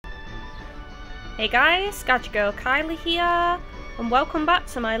Hey guys, Gadgetgirlkylie here, and welcome back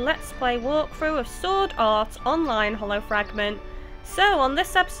to my Let's Play walkthrough of Sword Art Online Hollow Fragment. So on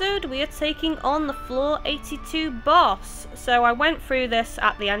this episode we are taking on the Floor 82 boss. So I went through this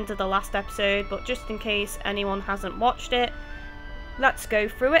at the end of the last episode, but just in case anyone hasn't watched it, let's go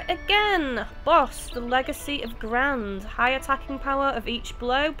through it again. Boss, the Legacy of Grand. High attacking power of each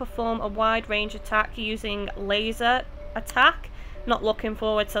blow, perform a wide range attack using laser attack. Not looking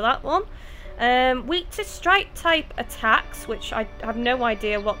forward to that one. Weak to strike type attacks, which I have no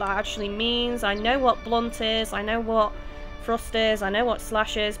idea what that actually means. I know what blunt is, I know what thrust is, I know what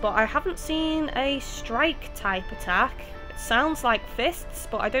slash is, but I haven't seen a strike type attack. It sounds like fists,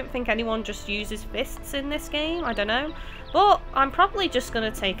 but I don't think anyone just uses fists in this game, I don't know. But I'm probably just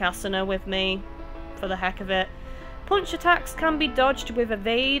going to take Asuna with me for the heck of it. Punch attacks can be dodged with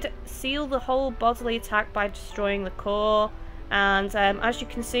evade, seal the whole bodily attack by destroying the core. And as you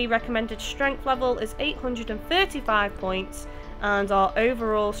can see, recommended strength level is 835 points, and our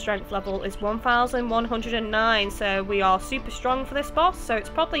overall strength level is 1109, so we are super strong for this boss, so it's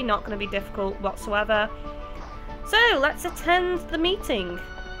probably not going to be difficult whatsoever. So let's attend the meeting.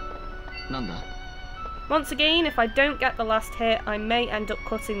 Nanda. Once again, if I don't get the last hit, I may end up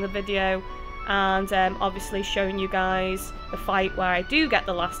cutting the video and obviously showing you guys the fight where I do get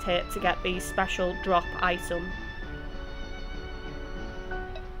the last hit to get the special drop item.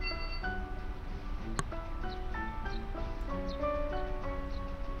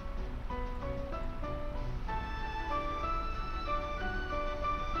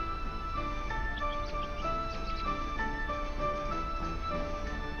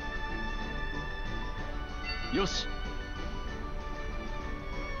 Yoshi.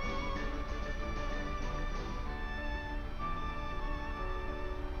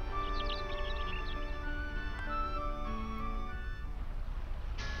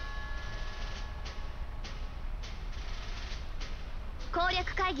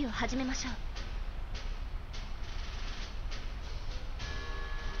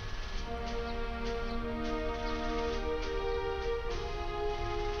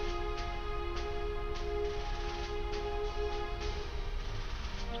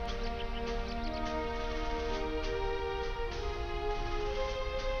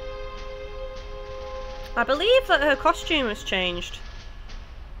 I believe that her costume has changed.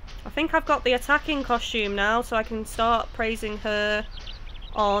 I think I've got the attacking costume now, so I can start praising her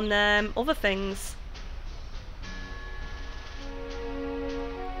on other things.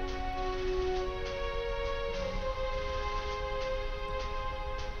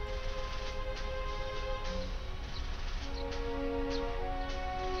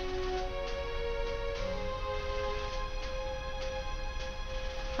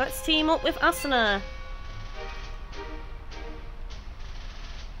 Let's team up with Asuna.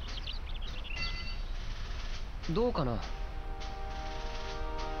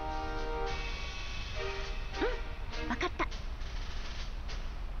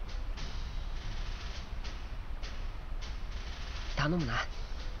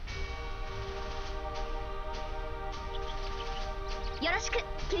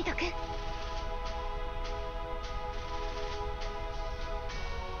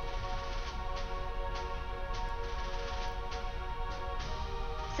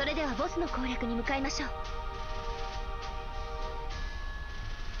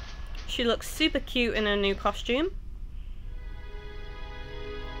 She looks super cute in her new costume.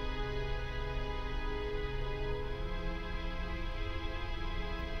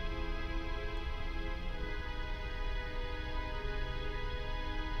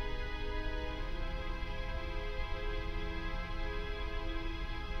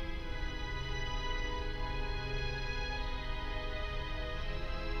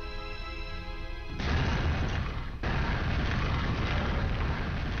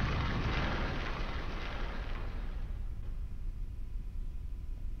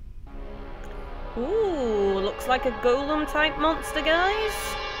 Ooh, looks like a golem type monster, guys.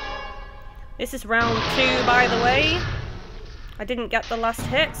 This is round 2, by the way. I didn't get the last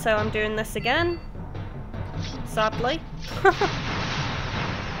hit, so I'm doing this again. Sadly.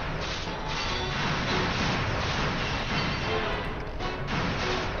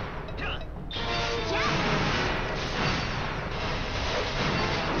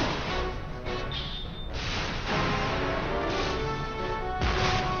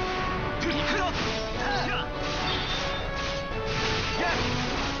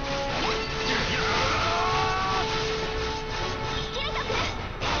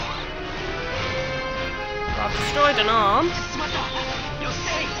 I've destroyed an arm.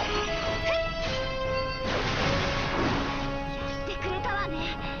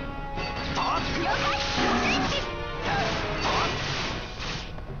 I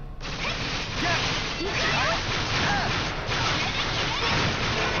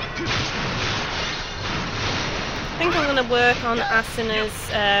think I'm going to work on Asuna's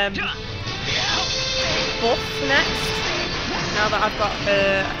buff next, now that I've got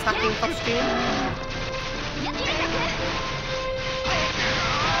her attacking costume.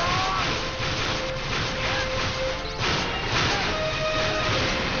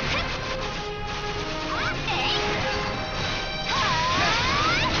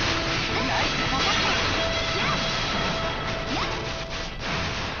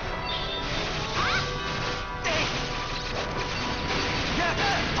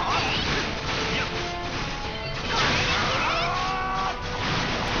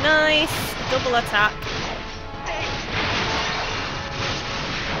 Nice! Double attack.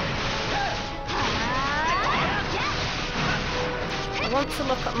 I want to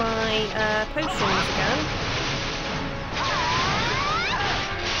look at my potions again.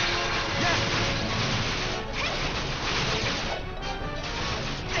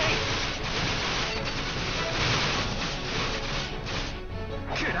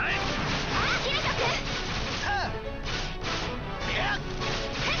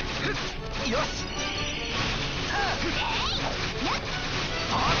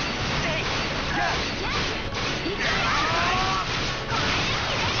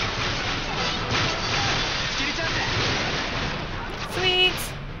 Sweet!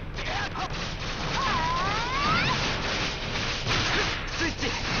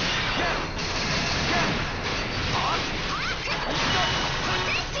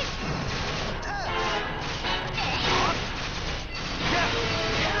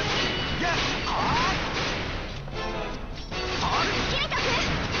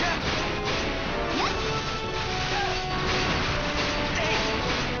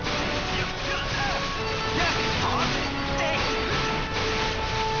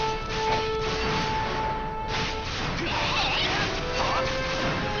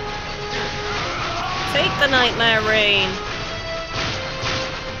 Take the Nightmare Rain.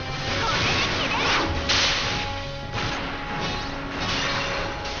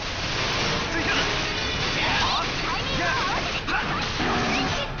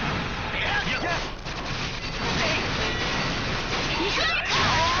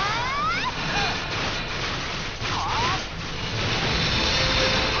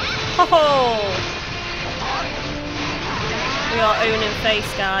 Ho ho! We are owning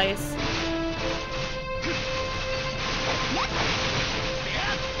face, guys.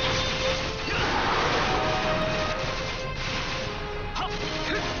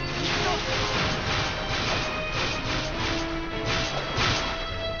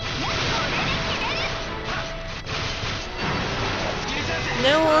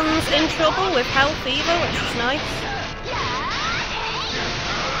 No one's in trouble with health either, which is nice.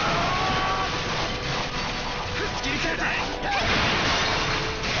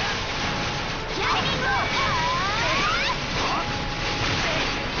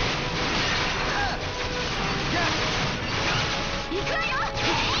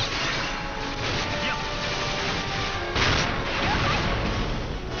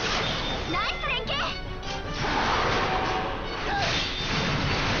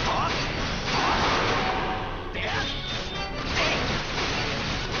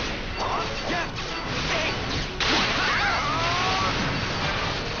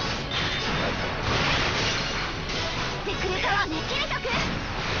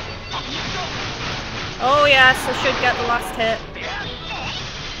 Oh yes, I should get the last hit.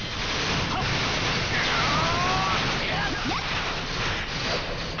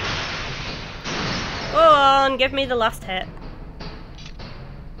 Go on, give me the last hit.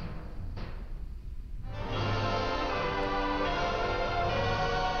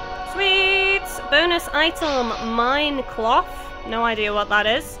 Sweet! Bonus item, Mine Cloth. No idea what that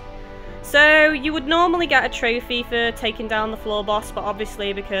is. So you would normally get a trophy for taking down the floor boss, but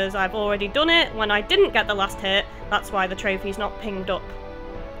obviously because I've already done it when I didn't get the last hit, that's why the trophy's not pinged up.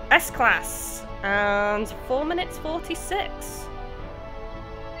 S-Class, and 4 minutes 46.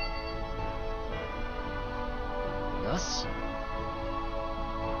 Yes.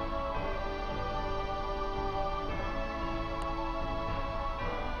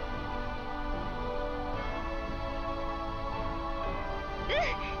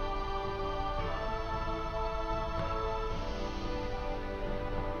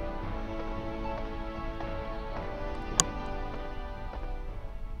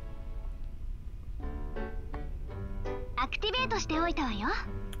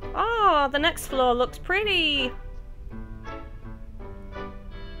 Oh, the next floor looks pretty.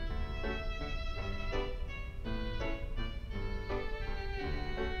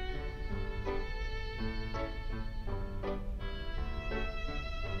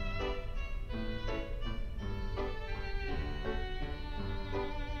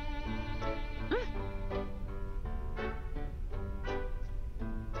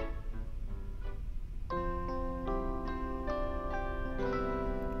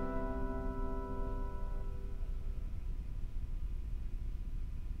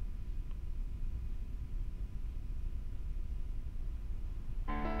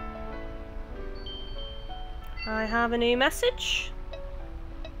 I have a new message.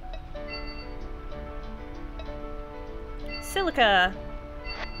 Silica.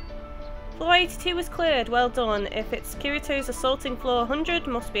 Floor 82 was cleared, well done. If it's Kirito's assaulting floor 100,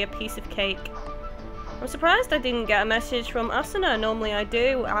 must be a piece of cake. I'm surprised I didn't get a message from Asuna, normally I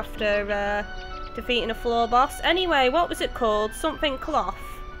do after defeating a floor boss. Anyway, what was it called? Something cloth.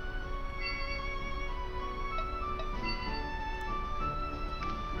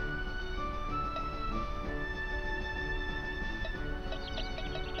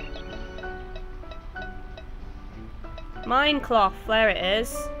 Mine cloth, there it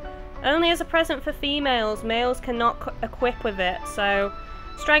is. Only as a present for females, males cannot equip with it, so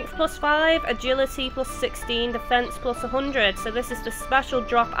strength +5, agility +16, defense +100, so this is the special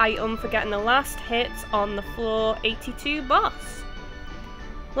drop item for getting the last hit on the floor 82 boss.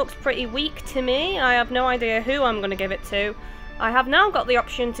 Looks pretty weak to me, I have no idea who I'm going to give it to. I have now got the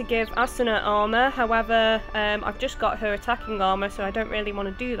option to give Asuna armour, however I've just got her attacking armour, so I don't really want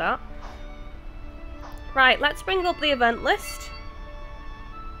to do that. Right, let's bring up the event list.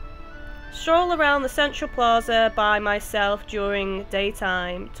 Stroll around the central plaza by myself during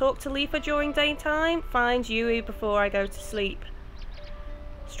daytime. Talk to Lifa during daytime. Find Yui before I go to sleep.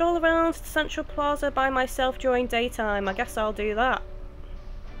 Stroll around the central plaza by myself during daytime. I guess I'll do that.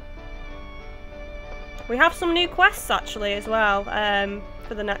 We have some new quests actually as well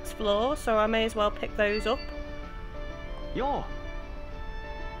for the next floor, so I may as well pick those up. Yo.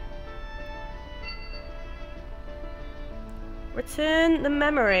 Return the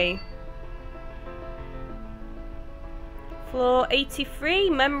memory. Floor 83,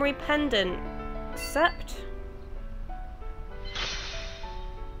 memory pendant. Accept.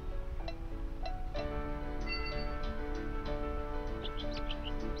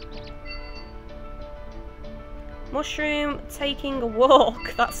 Mushroom taking a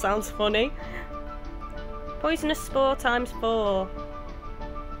walk. That sounds funny. Poisonous spore ×4.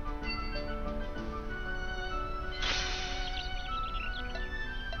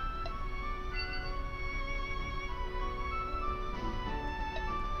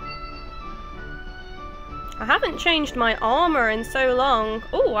 I haven't changed my armour in so long.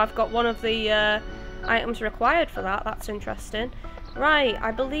 Oh, I've got one of the items required for that. That's interesting. Right,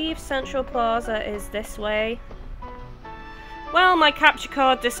 I believe Central Plaza is this way. Well, my capture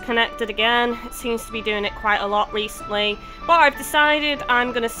card disconnected again. It seems to be doing it quite a lot recently. But I've decided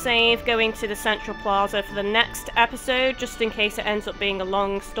I'm going to save going to the Central Plaza for the next episode, just in case it ends up being a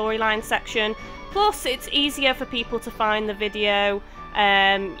long storyline section. Plus, it's easier for people to find the video,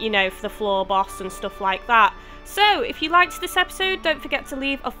 you know, for the floor boss and stuff like that. So, if you liked this episode, don't forget to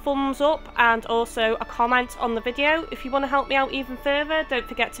leave a thumbs up and also a comment on the video. If you want to help me out even further, don't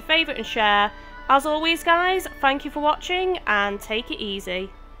forget to favourite and share. As always guys, thank you for watching and take it easy.